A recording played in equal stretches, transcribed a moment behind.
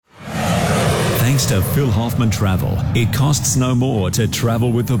Thanks to Phil Hoffmann Travel, it costs no more to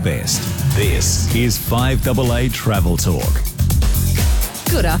travel with the best. This is FIVEaa Travel Talk.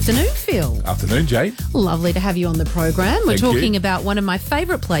 Good afternoon, Phil. Afternoon, Jade. Lovely to have you on the program. We're Thank talking you. about one of my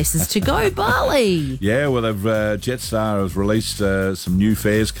favourite places to go, Bali. Yeah, well, Jetstar has released some new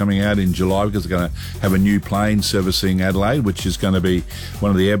fares coming out in July because they're going to have a new plane servicing Adelaide, which is going to be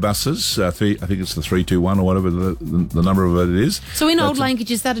one of the Airbuses. I think it's the 321 or whatever the number of it is. So in old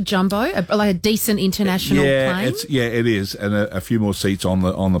language, is that a jumbo, like a decent international plane? It is, and a few more seats on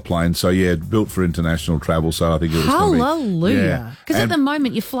the plane. So yeah, built for international travel. So I think it was hallelujah. Because at the moment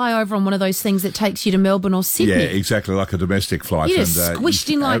you fly over on one of those things that takes you to Melbourne or Sydney. Yeah, exactly, like a domestic flight. You're just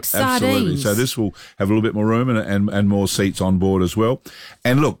squished in like sardines. Absolutely. So this will have a little bit more room and more seats on board as well.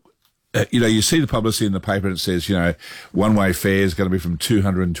 And look, you see the publicity in the paper and it says, one-way fare is going to be from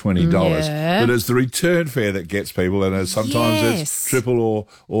 $220. Yeah. But it's the return fare that gets people, and sometimes it's triple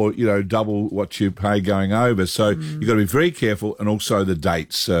or double what you pay going over. So you've got to be very careful, and also the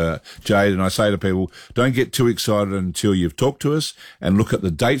dates, Jade. And I say to people, don't get too excited until you've talked to us and look at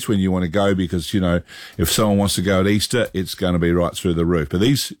the dates when you want to go, because, if someone wants to go at Easter, it's going to be right through the roof. But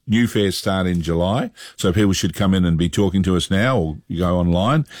these new fares start in July, so people should come in and be talking to us now, or you go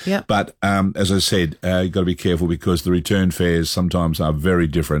online. Yep. But as I said, you've got to be careful because the return fares sometimes are very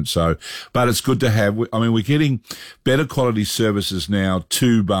different. So, but it's good to have. We're getting better quality services now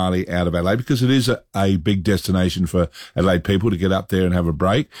to Bali out of Adelaide, because it is a big destination for Adelaide people to get up there and have a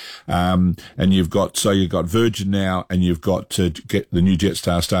break. And you've got Virgin now, and you've got to get the new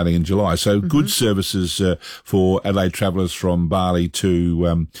Jetstar starting in July. So good services for Adelaide travellers from Bali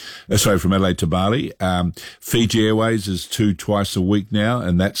from Adelaide to Bali. Fiji Airways is twice a week now,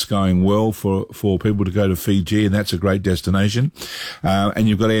 and that's going well for people to go to Fiji, and that's a great destination. And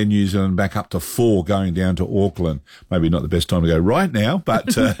you've got Air New Zealand back up to 4 going down to Auckland. Maybe not the best time to go right now, but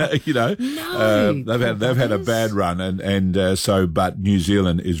they've had a bad run, but New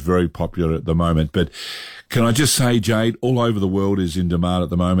Zealand is very popular at the moment. But can I just say, Jade, all over the world is in demand at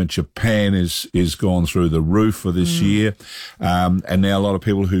the moment. Japan is gone through the roof for this year. And now a lot of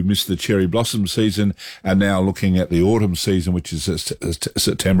people who missed the cherry blossom season are now looking at the autumn season, which is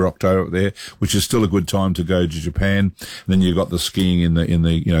September, October there, which is still a good time to go to Japan. And then you've got the skiing in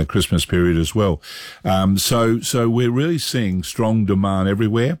the Christmas period as well. So we're really seeing strong demand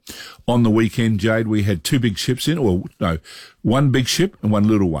everywhere. On the weekend, Jade, we had 2 big ships one big ship and one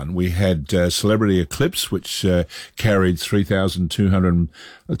little one. We had Celebrity Eclipse, which carried 3,200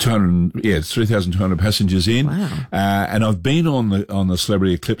 passengers in. Wow. And I've been on the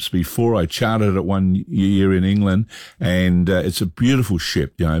Celebrity Eclipse before. I chartered it one year in England, and it's a beautiful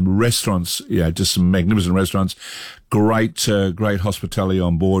ship. Restaurants, just some magnificent restaurants. Great hospitality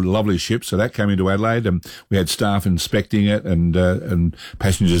on board. Lovely ship. So that came into Adelaide, and we had staff inspecting it and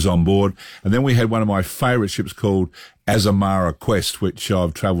passengers on board. And then we had one of my favourite ships called Azamara Quest, which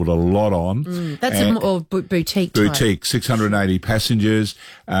I've travelled a lot on. That's a more boutique type. Boutique, 680 passengers.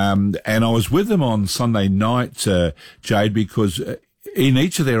 And I was with them on Sunday night, Jade, because in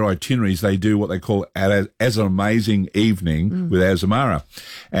each of their itineraries, they do what they call as an amazing evening with Azamara.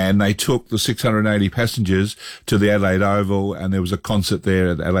 And they took the 680 passengers to the Adelaide Oval, and there was a concert there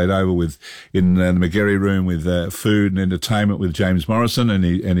at the Adelaide Oval in the McGarry Room with food and entertainment with James Morrison and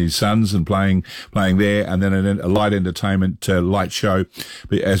his sons, and playing there, and then a light entertainment light show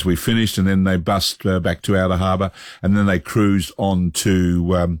as we finished, and then they bussed back to Outer Harbour, and then they cruised on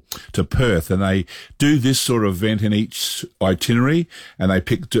to Perth. And they do this sort of event in each itinerary, and they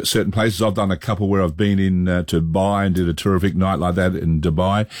pick certain places. I've done a couple where I've been in to Dubai and did a terrific night like that in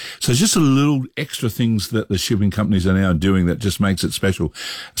Dubai. So it's just a little extra things that the shipping companies are now doing that just makes it special.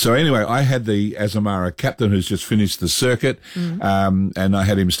 So anyway, I had the Azamara captain who's just finished the circuit, and I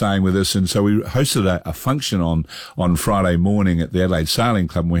had him staying with us. And so we hosted a function on Friday morning at the Adelaide Sailing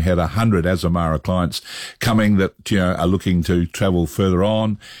Club, and we had 100 Azamara clients coming that, are looking to travel further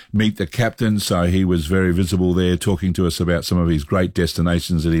on, meet the captain. So he was very visible there talking to us about some of his great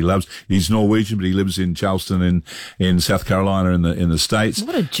destinations that he loves. He's Norwegian, but he lives in Charleston in South Carolina in the States.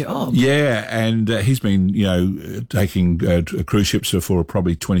 What a job. Yeah, and he's been, taking cruise ships for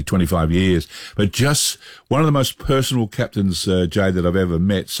probably 20, 25 years, but just one of the most personal captains, Jay, that I've ever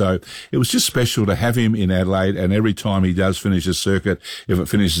met. So it was just special to have him in Adelaide, and every time he does finish a circuit, if it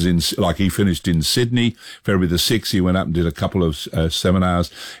finishes like he finished in Sydney, February the 6th, he went up and did a couple of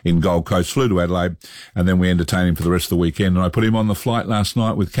seminars in Gold Coast, flew to Adelaide, and then we entertained him for the rest of the weekend, and I put him on the flight last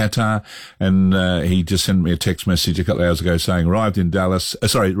night with Qatar, and he just sent me a text message a couple of hours ago saying arrived in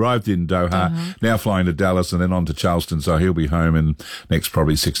Doha, now flying to Dallas and then on to Charleston, so he'll be home in next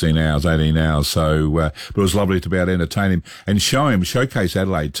probably 16 hours, 18 hours. So, but it was lovely to be able to entertain him and showcase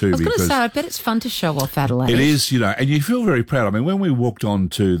Adelaide too. I was going to say, I bet it's fun to show off Adelaide. It is, and you feel very proud. I mean, when we walked on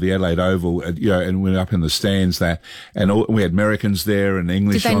to the Adelaide Oval, and we were up in the stands we had Americans there and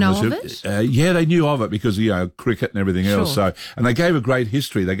English. Did they know of it? Yeah, they knew of it because, cricket and everything else. So, and they gave a great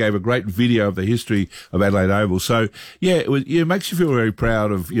history. They gave a great video of the history of Adelaide Oval. So, yeah, it makes you feel very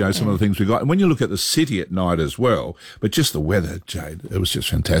proud of, some of the things we got. And when you look at the city at night as well, but just the weather, Jade, it was just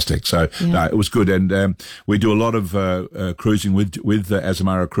fantastic. So, no, it was good. And we do a lot of cruising with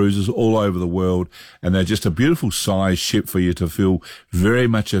Azamara cruises all over the world. And they're just a beautiful size ship for you to feel very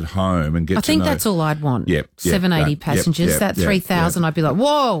much at home and get to know. I think that's all I'd want. 780 passengers. That 3,000, I'd be like,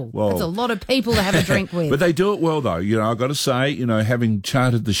 whoa, that's a lot of people to have a drink with. But they do it well, though. I've got to say, having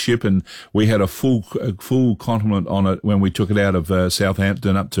chartered the ship, and we had a full complement on it when we took it out of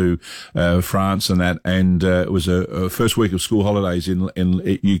Southampton up to France and that, and it was a first week of school holidays in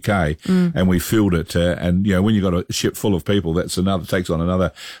UK, and we filled it. And when you've got a ship full of people, takes on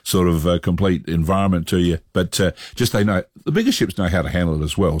another sort of complete environment to you. But just they know the bigger ships know how to handle it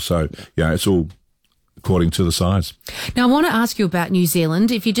as well. So it's all according to the size. Now, I want to ask you about New Zealand.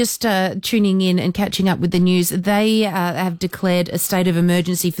 If you're just tuning in and catching up with the news, they have declared a state of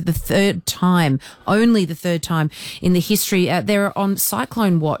emergency for the third time, only the third time in the history. They're on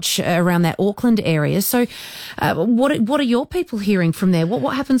cyclone watch around that Auckland area. So what are your people hearing from there?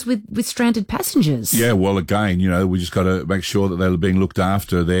 What happens with stranded passengers? Yeah, well, again, we just got to make sure that they're being looked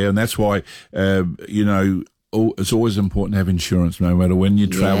after there. And that's why, it's always important to have insurance no matter when you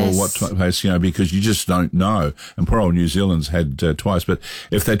travel, what place, because you just don't know. And poor old New Zealand's had twice. But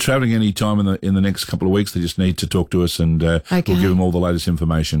if they're travelling any time in the next couple of weeks, they just need to talk to us and we'll give them all the latest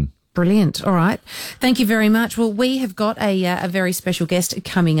information. Brilliant. All right. Thank you very much. Well, we have got a very special guest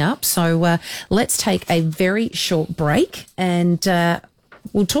coming up. So let's take a very short break and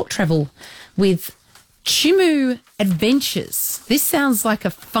we'll talk travel with Chimu Adventures. This sounds like a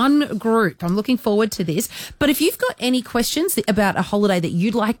fun group. I'm looking forward to this. But if you've got any questions about a holiday that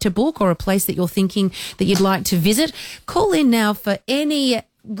you'd like to book or a place that you're thinking that you'd like to visit, call in now for any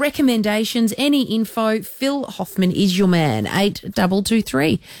recommendations, any info. Phil Hoffmann is your man.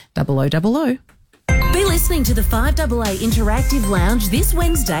 8223 0000. Be listening to the FIVEaa Interactive Lounge this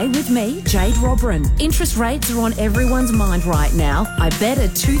Wednesday with me, Jade Robran. Interest rates are on everyone's mind right now. I bet a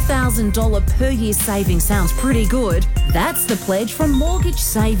 $2,000 per year saving sounds pretty good. That's the pledge from Mortgage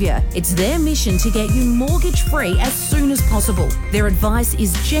Saviour. It's their mission to get you mortgage free as soon as possible. Their advice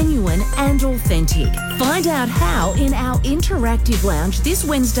is genuine and authentic. Find out how in our Interactive Lounge this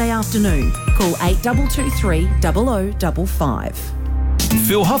Wednesday afternoon. Call 8223 0055.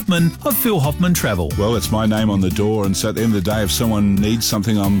 Phil Hoffmann of Phil Hoffmann Travel. Well, it's my name on the door, and so at the end of the day, if someone needs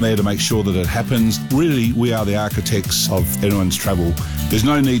something, I'm there to make sure that it happens. Really, we are the architects of anyone's travel. There's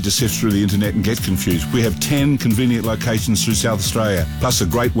no need to sift through the internet and get confused. We have 10 convenient locations through South Australia, plus a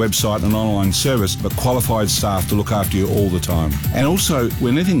great website and online service, but qualified staff to look after you all the time. And also,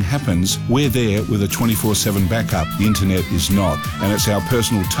 when anything happens, we're there with a 24/7 backup. The internet is not, and it's our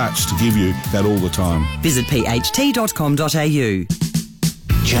personal touch to give you that all the time. Visit pht.com.au.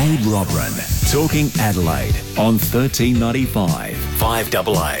 Jade Robran, talking Adelaide on 1395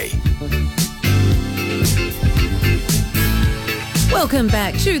 5AA. Welcome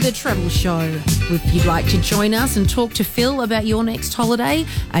back to the Travel Show. If you'd like to join us and talk to Phil about your next holiday,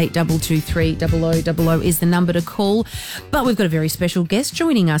 8223 0000 is the number to call. But we've got a very special guest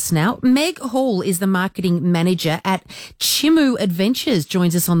joining us now. Meg Hall is the marketing manager at Chimu Adventures,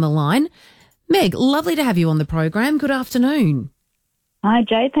 joins us on the line. Meg, lovely to have you on the program. Good afternoon. Hi,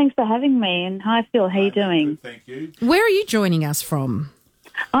 Jade. Thanks for having me. And hi, Phil. How are you doing? Thank you. Where are you joining us from?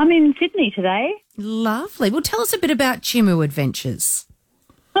 I'm in Sydney today. Lovely. Well, tell us a bit about Chimu Adventures.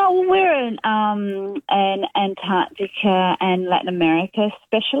 Oh, well, we're an Antarctica and Latin America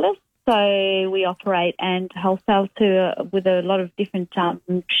specialist. So we operate and wholesale with a lot of different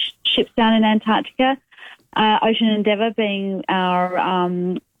ships down in Antarctica. Ocean Endeavour being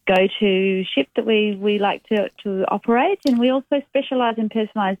our go-to ship that we like to operate, and we also specialise in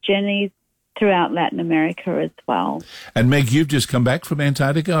personalised journeys throughout Latin America as well. And Meg, you've just come back from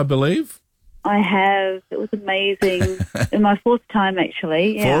Antarctica, I believe? I have. It was amazing. It was my fourth time,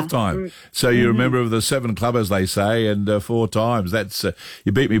 actually. Yeah. Fourth time. So you're a member of the 7 Club, as they say, and 4 times. That's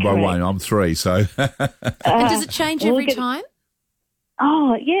you beat me by 1. I'm 3. So. And does it change every time?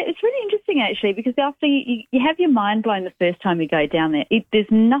 Oh, yeah, it's really interesting, actually, because after you have your mind blown the first time you go down there. There's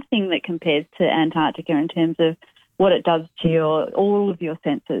nothing that compares to Antarctica in terms of what it does to all of your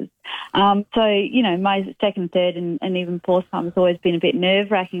senses. So, you know, my second, third and even fourth time has always been a bit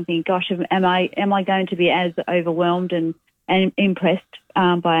nerve-wracking, thinking, gosh, am I going to be as overwhelmed and impressed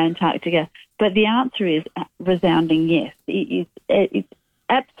by Antarctica? But the answer is resounding yes. It's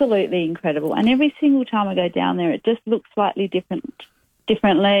absolutely incredible. And every single time I go down there, it just looks slightly differently.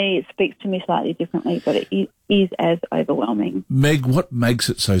 It speaks to me slightly differently, but it is as overwhelming. Meg, what makes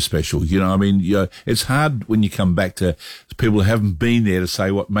it so special? You know, I mean, it's hard when you come back to people who haven't been there to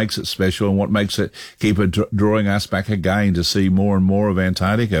say what makes it special and what makes it keep drawing us back again to see more and more of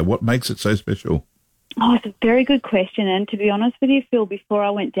Antarctica. What makes it so special? Oh, it's a very good question. And to be honest with you, Phil, before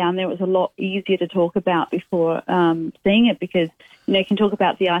I went down there, it was a lot easier to talk about before seeing it because, you know, you can talk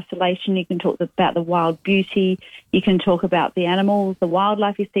about the isolation, you can talk about the wild beauty, you can talk about the animals, the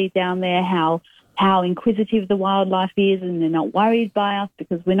wildlife you see down there, how inquisitive the wildlife is, and they're not worried by us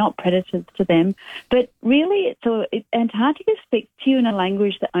because we're not predators to them. But really, Antarctica speaks to you in a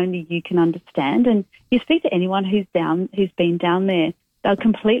language that only you can understand. And you speak to anyone who's been down there, they'll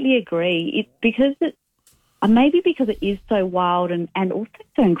completely agree. Maybe because it is so wild and also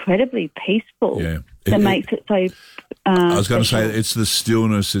so incredibly peaceful that makes it so I was going to say it's the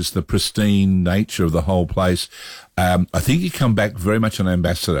stillness, it's the pristine nature of the whole place. I think you come back very much an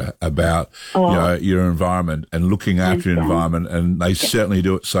ambassador about your environment and looking after your environment, and they certainly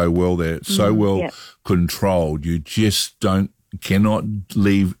do it so well there. It's so well controlled. You just cannot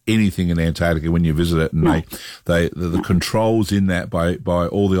leave anything in Antarctica when you visit it, and the controls in that by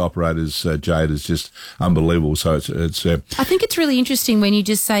all the operators, Jade, is just unbelievable. So it's I think it's really interesting when you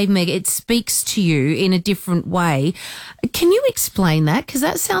just say, Meg, it speaks to you in a different way. Can you explain that? Because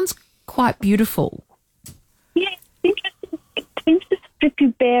that sounds quite beautiful. Yeah, it's interesting. It seems to strip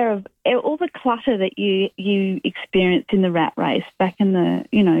you bare of all the clutter that you experienced in the rat race back in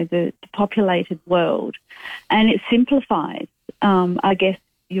the populated world, and it simplifies I guess,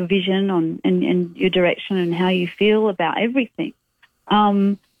 your vision and your direction and how you feel about everything.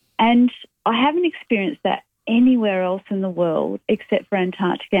 And I haven't experienced that anywhere else in the world except for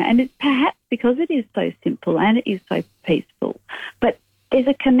Antarctica. And it's perhaps because it is so simple and it is so peaceful. But there's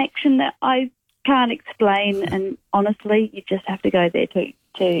a connection that I can't explain, and honestly, you just have to go there to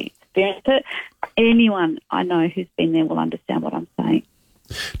experience it. Anyone I know who's been there will understand what I'm saying.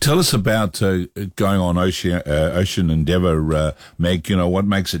 Tell us about going on ocean endeavour, Meg. You know, what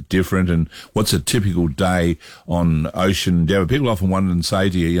makes it different, and what's a typical day on ocean endeavour? People often wonder and say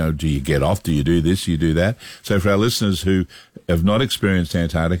to you, you know, do you get off? Do you do this? Do you do that? So for our listeners who have not experienced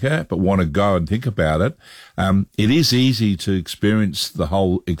Antarctica but want to go and think about it, it is easy to experience the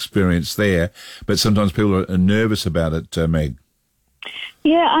whole experience there, but sometimes people are nervous about it, Meg.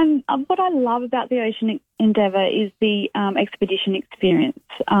 Yeah, what I love about the Ocean Endeavour is the expedition experience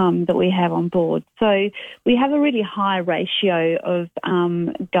that we have on board. So we have a really high ratio of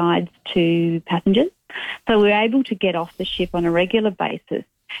guides to passengers. So we're able to get off the ship on a regular basis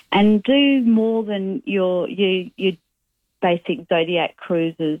and do more than your basic Zodiac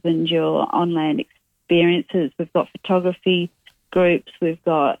cruises and your on-land experiences. We've got photography groups, we've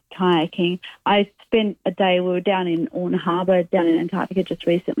got kayaking. I spent a day, we were down in Orne Harbour, down in Antarctica just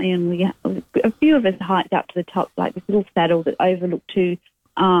recently, and a few of us hiked up to the top, like this little saddle that overlooked two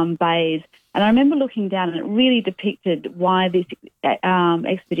bays. And I remember looking down, and it really depicted why this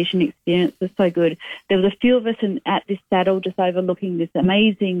expedition experience was so good. There was a few of us at this saddle just overlooking this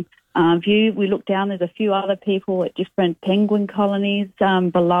amazing view. We looked down, there's a few other people at different penguin colonies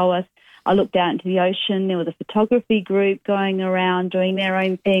below us. I looked out into the ocean. There was a photography group going around doing their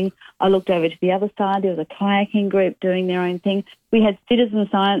own thing. I looked over to the other side. There was a kayaking group doing their own thing. We had citizen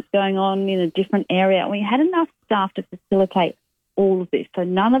science going on in a different area. We had enough staff to facilitate all of this. So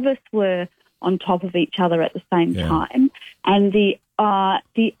none of us were on top of each other at the same time. And the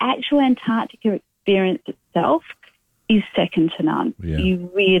actual Antarctica experience itself is second to none. Yeah. You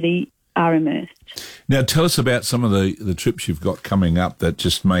really are immersed. Now, tell us about some of the trips you've got coming up that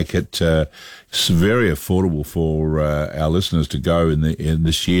just make it very affordable for our listeners to go in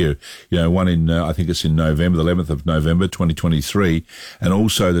this year. You know, one in I think it's in November, the 11th of November, 2023, and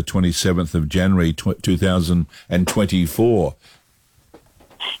also the 27th of January, 2024.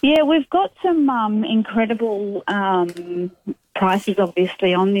 Yeah, we've got some incredible prices,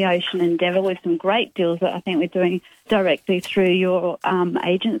 obviously, on the Ocean Endeavour with some great deals that I think we're doing directly through your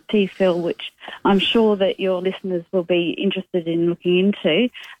agency, Phil, which I'm sure that your listeners will be interested in looking into.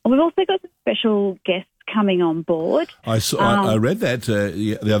 And we've also got some special guests coming on board. I read that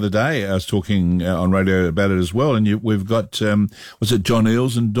the other day. I was talking on radio about it as well, and we've got was it John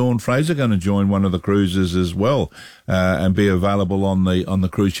Eales and Dawn Fraser going to join one of the cruises as well, and be available on the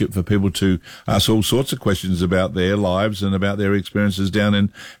cruise ship for people to ask all sorts of questions about their lives and about their experiences down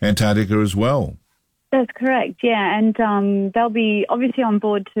in Antarctica as well. That's correct, yeah, and they'll be obviously on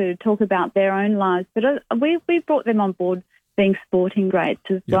board to talk about their own lives, but we brought them on board being sporting greats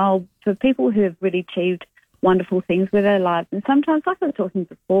as well, for people who have really achieved wonderful things with their lives. And sometimes, like I was talking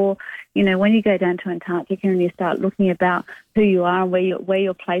before, when you go down to Antarctica and you start looking about who you are and where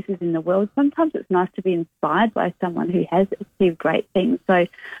your place is in the world, sometimes it's nice to be inspired by someone who has achieved great things. So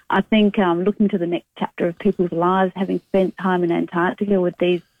I think looking to the next chapter of people's lives, having spent time in Antarctica with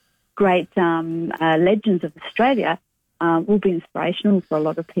these great legends of Australia, will be inspirational for a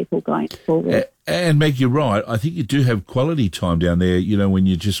lot of people going forward. And Meg, you're right. I think you do have quality time down there, when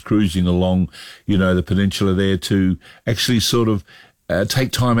you're just cruising along, the peninsula there, to actually sort of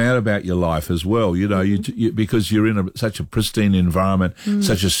take time out about your life as well, because you're in such a pristine environment,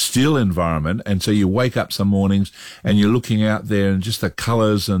 such a still environment, and so you wake up some mornings and you're looking out there and just the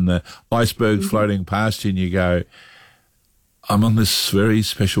colours and the icebergs floating past you, and you go, I'm on this very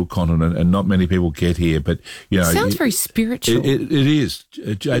special continent, and not many people get here. But it sounds very spiritual. It is,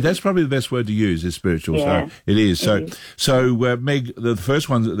 Jade. That's probably the best word to use, is spiritual. Yeah, so it is. So Meg, the first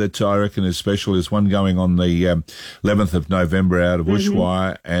one that I reckon is special is one going on the 11th of November out of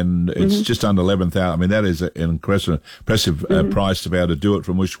Ushuaia, and it's just under 11,000. I mean, that is an impressive price to be able to do it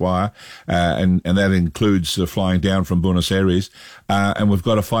from Ushuaia, and that includes flying down from Buenos Aires. And we've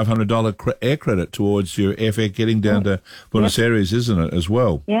got a $500 air credit towards your airfare getting down to Buenos Aires, isn't it, as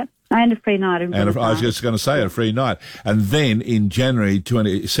well? Yep. And a free night. I was just going to say a free night. And then in January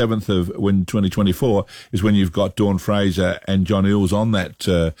 27th of 2024 is when you've got Dawn Fraser and John Eales on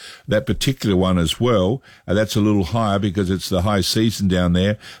that particular one as well. That's a little higher because it's the high season down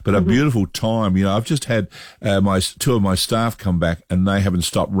there, but a beautiful time. I've just had two of my staff come back, and they haven't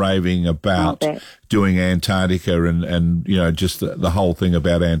stopped raving about doing Antarctica and just the whole thing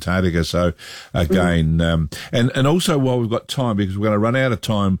about Antarctica. So again, and also while we've got time, because we're going to run out of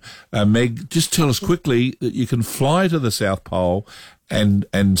time, Meg, just tell us quickly that you can fly to the South Pole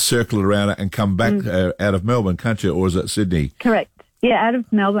and circle around it and come back out of Melbourne, can't you? Or is it Sydney? Correct. Yeah, out of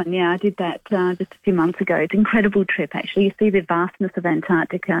Melbourne. Yeah, I did that just a few months ago. It's an incredible trip, actually. You see the vastness of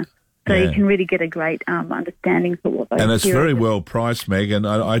Antarctica. So you can really get a great understanding for what those And it's very well priced, Meg. And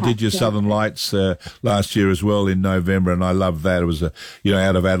I did your Southern Lights last year as well in November, and I loved that. It was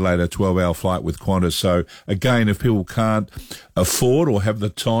out of Adelaide, a 12-hour flight with Qantas. So again, if people can't afford or have the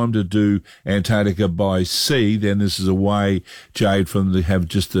time to do Antarctica by sea, then this is a way, Jade, for them to have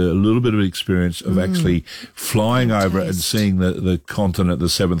just a little bit of experience of actually flying over it and seeing the continent, the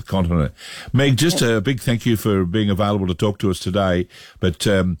seventh continent. Meg, just a big thank you for being available to talk to us today. But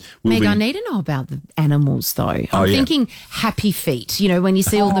Meg, I need to know about the animals, though. I'm thinking happy feet, when you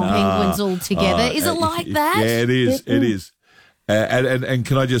see all the penguins all together. Is it like that? Yeah, it is. It is. And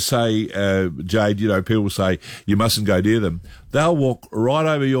can I just say, Jade, people say you mustn't go near them. They'll walk right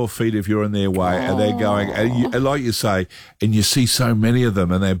over your feet if you're in their way, and they're going, and like you say, and you see so many of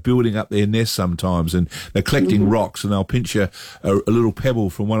them, and they're building up their nest sometimes, and they're collecting rocks, and they'll pinch a little pebble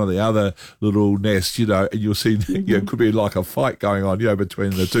from one of the other little nests, and you'll see, it could be like a fight going on, between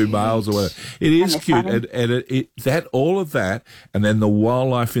the two males or whatever. It is cute, and all of that, and then the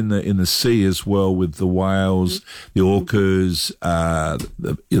wildlife in the sea as well, with the whales, the orcas,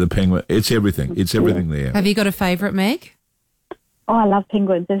 the penguin. It's everything. It's everything there. Have you got a favourite, Meg? Oh, I love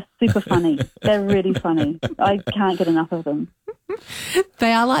penguins. They're super funny. They're really funny. I can't get enough of them.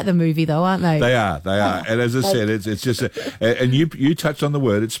 They are like the movie, though, aren't they? They are. And as I said, it's just and you touched on the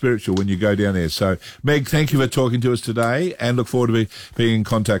word. It's spiritual when you go down there. So, Meg, thank you for talking to us today, and look forward to being in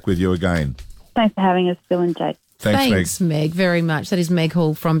contact with you again. Thanks for having us, Bill and Jade. Thanks, Meg, very much. That is Meg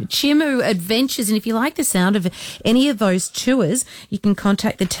Hall from Chimu Adventures. And if you like the sound of any of those tours, you can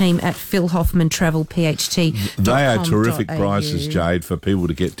contact the team at Phil Hoffmann Travel PHT. They are terrific prices, Jade, for people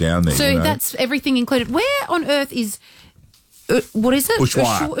to get down there. So that's everything included. Where on earth is... what is it?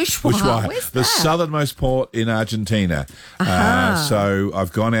 Ushuaia. Where's the that? southernmost port in Argentina. So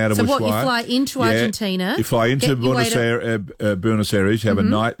I've gone out of Ushuaia. So what, you fly into Argentina? You fly into Buenos Aires. You have a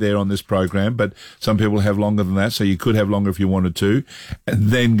night there on this program, but some people have longer than that, so you could have longer if you wanted to. And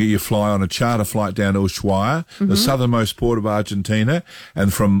then you fly on a charter flight down to Ushuaia, the southernmost port of Argentina.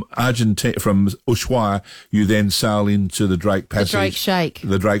 And from Ushuaia, you then sail into the Drake Passage.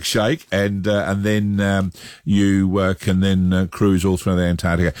 The Drake Shake. And then you can then cruise all through the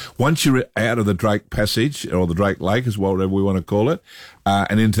Antarctica. Once you're out of the Drake Passage, or the Drake Lake, is whatever we want to call it,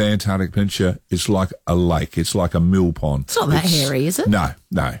 and into the Antarctic Peninsula, it's like a lake. It's like a mill pond. It's not that hairy, is it? No.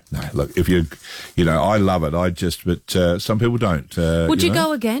 Look, if I love it. But some people don't. Would you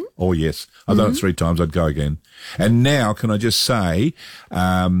go again? Oh, yes. I've done it 3 times. I'd go again. And now, can I just say,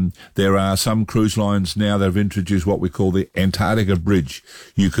 there are some cruise lines now that have introduced what we call the Antarctica Bridge.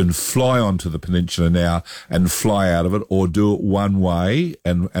 You can fly onto the peninsula now and fly out of it, or do it one way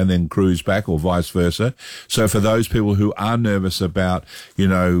and then cruise back, or vice versa. So for those people who are nervous about,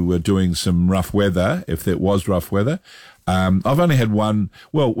 doing some rough weather, if there was rough weather, I've only had one.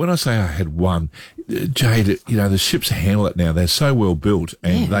 Well, when I say I had one, Jade, the ships handle it now. They're so well built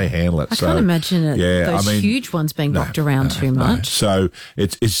and they handle it. I can't imagine it. Those huge ones being rocked around too much. So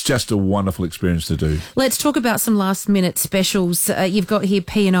it's just a wonderful experience to do. Let's talk about some last minute specials. You've got here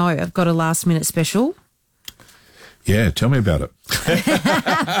P&O. I've got a last minute special. Yeah, tell me about it.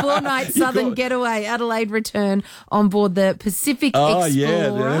 4-night southern getaway, Adelaide return on board the Pacific Explorer. Oh, yeah,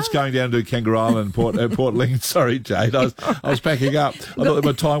 that's going down to Kangaroo Island, Port Lincoln. Sorry, Jade, I was packing up. I thought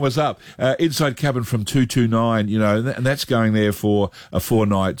my time was up. Inside cabin from 229, and that's going there for a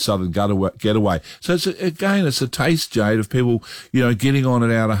 4-night southern getaway. So it's a taste, Jade, of people, getting on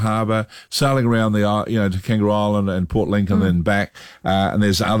at Outer Harbour, sailing around to Kangaroo Island and Port Lincoln and back. And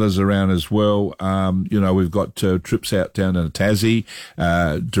there's others around as well. We've got trips out down to Tassie,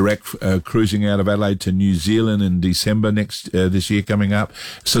 direct cruising out of Adelaide to New Zealand in December this year coming up.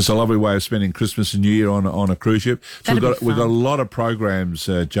 So it's a lovely way of spending Christmas and New Year on a cruise ship. So we've got a lot of programs,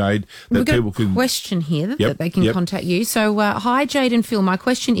 Jade, that people can. We've got a question here that they can contact you. So, hi Jade and Phil. My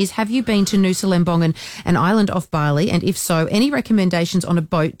question is: have you been to Nusa Lembongan, an island off Bali? And if so, any recommendations on a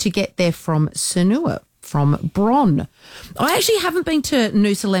boat to get there from Sanua, from Bron? I actually haven't been to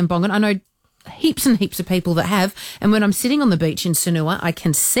Nusa Lembongan. I know heaps and heaps of people that have, and when I'm sitting on the beach in Sanua, I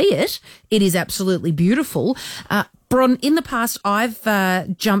can see it. It is absolutely beautiful. Bron, in the past, I've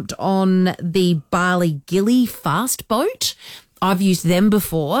jumped on the Bali Gili fast boat. I've used them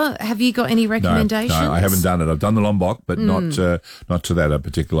before. Have you got any recommendations? No, I haven't done it. I've done the Lombok, but not to that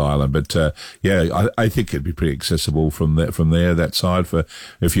particular island. But I think it'd be pretty accessible from there, that side. For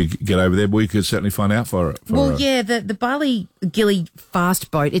if you get over there, we could certainly find out for it. The Bali Gili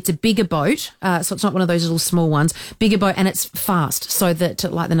fast boat. It's a bigger boat, so it's not one of those little small ones. Bigger boat, and it's fast, so that,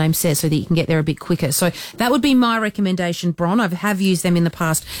 like the name says, so that you can get there a bit quicker. So that would be my recommendation, Bron. I have used them in the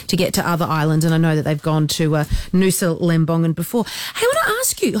past to get to other islands, and I know that they've gone to Nusa Lembongan before. Hey, I want to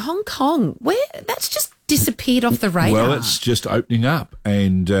ask you, Hong Kong, that's just disappeared off the radar. Well, it's just opening up,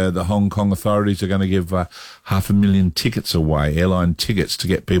 and the Hong Kong authorities are going to give 500,000 tickets away, airline tickets, to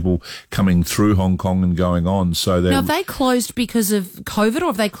get people coming through Hong Kong and going on. So now, have they closed because of COVID, or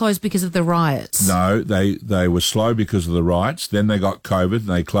have they closed because of the riots? No, they were slow because of the riots. Then they got COVID and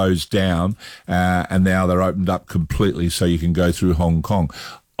they closed down, and now they're opened up completely, so you can go through Hong Kong.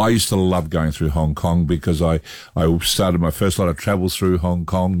 I used to love going through Hong Kong because I started my first lot of travels through Hong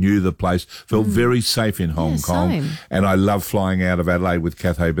Kong, knew the place, felt very safe in Hong Kong. Same. And I love flying out of Adelaide with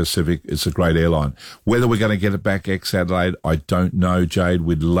Cathay Pacific. It's a great airline. Whether we're going to get it back ex-Adelaide, I don't know, Jade.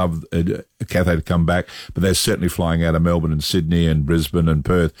 We'd love Cathay to come back, but they're certainly flying out of Melbourne and Sydney and Brisbane and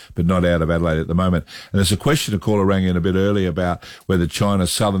Perth, but not out of Adelaide at the moment. And there's a question a caller rang in a bit earlier about whether China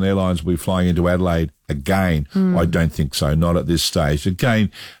Southern Airlines will be flying into Adelaide again. I don't think so, not at this stage. Again,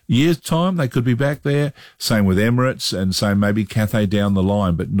 year's time, they could be back there. Same with Emirates, and same maybe Cathay down the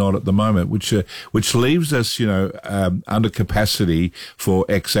line, but not at the moment, which leaves us, under capacity for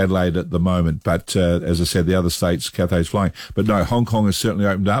ex-Adelaide at the moment. But as I said, the other states, Cathay's flying. But no, Hong Kong has certainly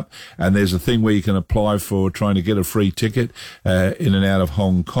opened up, and there's a thing where you can apply for trying to get a free ticket in and out of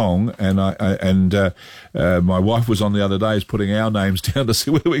Hong Kong. And my wife was on the other day putting our names down to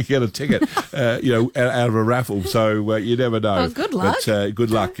see whether we can get a ticket, out of a raffle. So you never know. Oh, good luck. But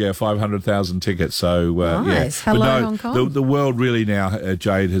good luck. 500,000 tickets. So nice. Yeah. Hello, Hong Kong. The world really now,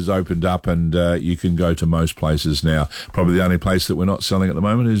 Jade, has opened up, and you can go to most places now. Probably the only place that we're not selling at the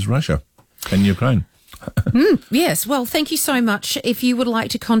moment is Russia and Ukraine. Yes, well, thank you so much. If you would like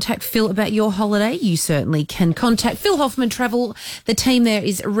to contact Phil about your holiday, you certainly can contact Phil Hoffmann Travel. The team there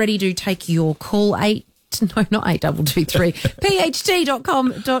is ready to take your call. 8223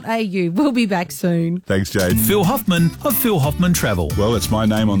 pht.com.au. We'll be back soon. Thanks, Jade. Phil Hoffmann of Phil Hoffmann Travel. Well, it's my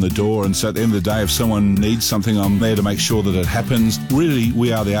name on the door, and so at the end of the day, if someone needs something, I'm there to make sure that it happens. Really,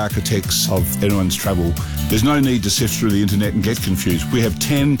 we are the architects of anyone's travel. There's no need to sift through the internet and get confused. We have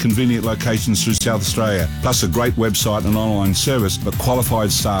 10 convenient locations through South Australia, plus a great website and online service, but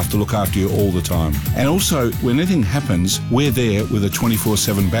qualified staff to look after you all the time. And also, when anything happens, we're there with a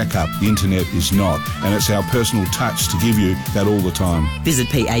 24/7 backup. The internet is not, and it's our personal touch to give you that all the time. Visit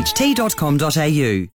pht.com.au.